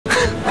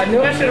I knew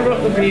I should have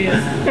brought the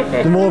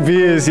beers. The more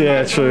beers,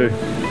 yeah, true.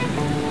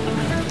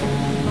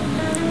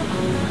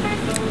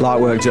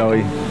 Light work,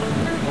 Joey.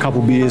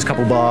 Couple beers,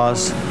 couple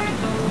bars.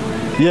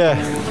 Yeah.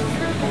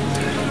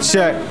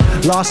 Check.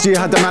 Last year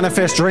had the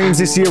manifest dreams,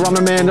 this year I'm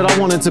the man that I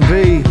wanted to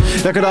be.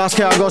 They could ask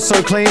how I got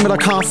so clean, but I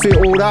can't fit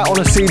all that on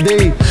a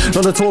CD.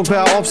 Not to talk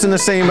about ops in the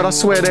scene, but I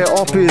swear their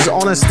op is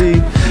honesty.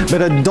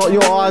 Better dot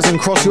your I's and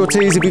cross your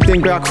T's if you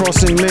think about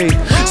crossing me.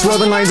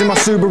 Swerving lanes in my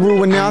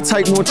Subaru and now I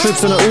take more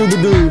trips than an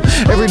Uber do.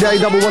 Every day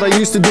double what I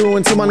used to do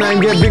until my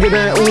name get bigger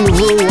than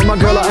Uluru. And my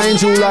girl an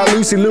angel like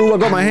Lucy Liu. I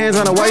got my hands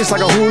on her waist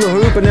like a hula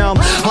hoop, and now I'm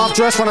half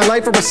dressed running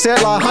late for a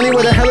set like, honey,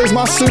 where the hell is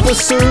my super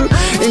suit?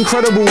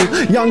 Incredible,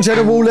 young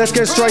general, let's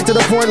get straight to the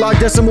point like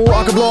decimal.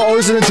 I could blow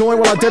O's in a joint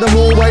while I did them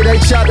all. Way they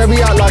chat, they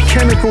react like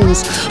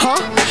chemicals.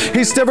 Huh?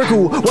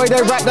 Hysterical. Way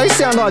they rap, they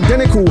sound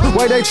identical.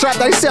 Way they trap,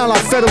 they sound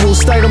like federal.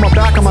 Stayed on my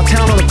back, on my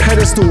town on a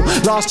pedestal.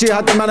 Last year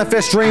had the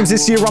manifest dreams,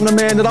 this year I'm the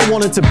man that I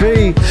wanted to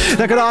be.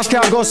 They could ask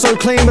how I got so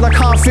clean, but I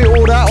can't fit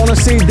all that on a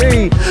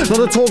CD. Not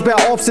to talk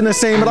about ops in the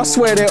scene, but I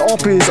swear their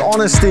op is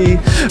honesty.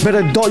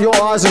 Better dot your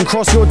I's and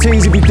cross your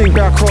T's if you think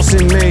about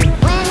crossing me.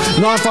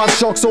 9-5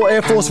 shocks or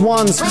Air Force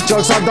Ones.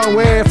 Jokes, I don't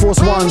wear Air Force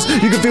Ones.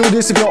 You can feel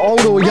this if you're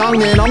old or young,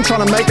 man. I'm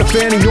trying to make a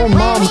fan of your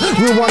mum.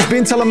 Real one's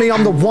been telling me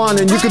I'm the one,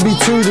 and you could be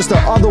two, just the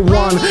other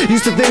one.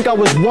 Used to think I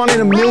was one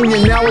in a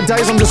million,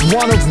 nowadays I'm just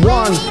one of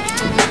one.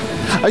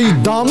 Are you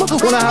dumb?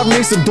 Wanna have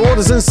me some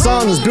daughters and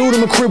sons, build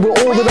them a crib with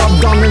all that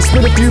I've done, then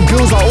split a few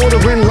bills like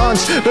ordering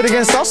lunch. But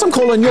against us, I'm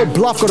calling your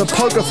bluff. Got a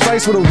poker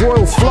face with a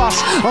royal flush.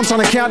 I'm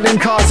trying to count them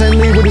cards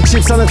and leave with the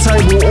chips on the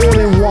table all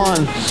in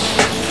one.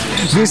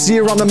 This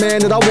year I'm the man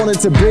that I wanted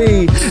to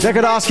be. They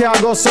could ask how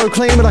I got so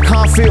clean, but I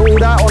can't fit all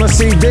that on a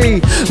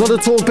CD. Not to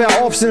talk about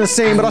ops in the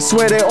scene, but I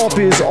swear their op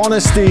is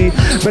honesty.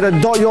 Better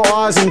dot your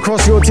I's and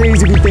cross your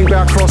T's if you think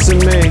about crossing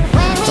me.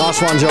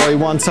 Last one, Joey,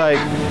 one take.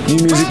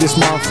 New music this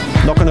month.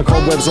 Knocking the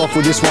cobwebs off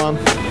with this one.